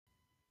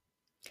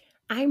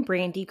I'm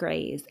Brandy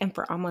Graves, and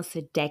for almost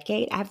a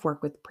decade, I've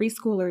worked with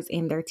preschoolers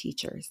and their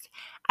teachers.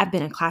 I've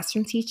been a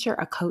classroom teacher,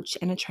 a coach,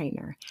 and a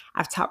trainer.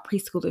 I've taught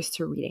preschoolers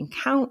to read and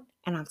count,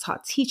 and I've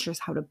taught teachers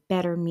how to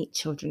better meet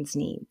children's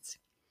needs.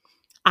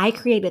 I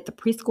created the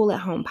Preschool at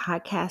Home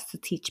podcast to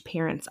teach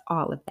parents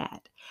all of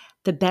that.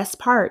 The best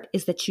part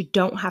is that you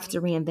don't have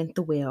to reinvent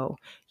the wheel,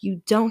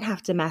 you don't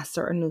have to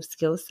master a new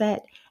skill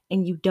set,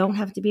 and you don't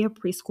have to be a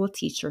preschool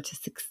teacher to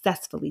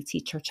successfully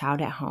teach your child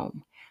at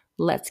home.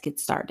 Let's get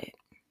started.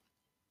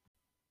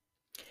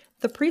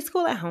 The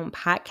Preschool at Home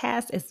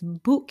podcast is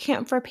boot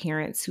camp for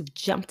parents who've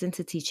jumped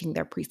into teaching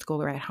their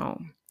preschooler at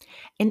home,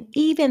 and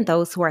even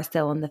those who are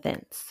still on the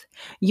fence.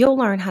 You'll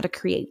learn how to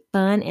create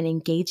fun and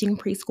engaging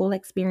preschool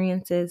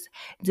experiences,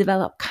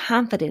 develop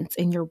confidence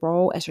in your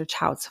role as your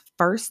child's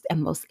first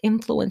and most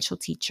influential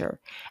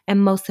teacher,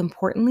 and most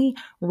importantly,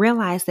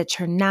 realize that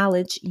your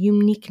knowledge,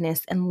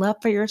 uniqueness, and love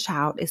for your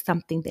child is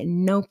something that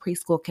no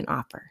preschool can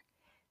offer.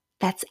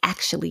 That's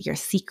actually your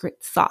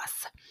secret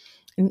sauce.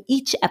 In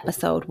each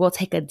episode, we'll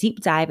take a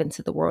deep dive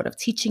into the world of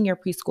teaching your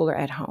preschooler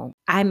at home.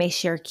 I may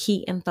share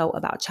key info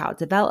about child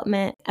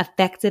development,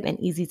 effective and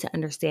easy to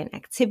understand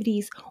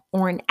activities,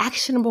 or an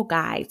actionable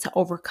guide to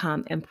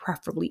overcome and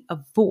preferably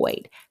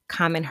avoid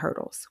common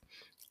hurdles.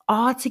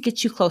 All to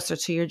get you closer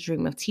to your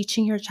dream of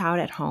teaching your child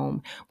at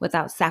home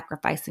without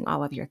sacrificing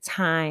all of your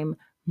time,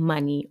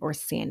 money, or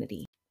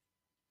sanity.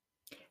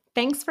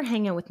 Thanks for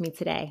hanging with me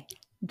today.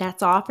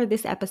 That's all for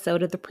this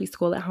episode of the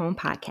Preschool at Home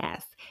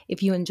podcast.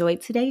 If you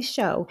enjoyed today's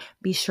show,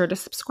 be sure to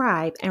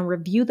subscribe and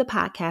review the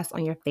podcast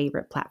on your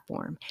favorite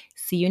platform.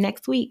 See you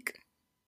next week.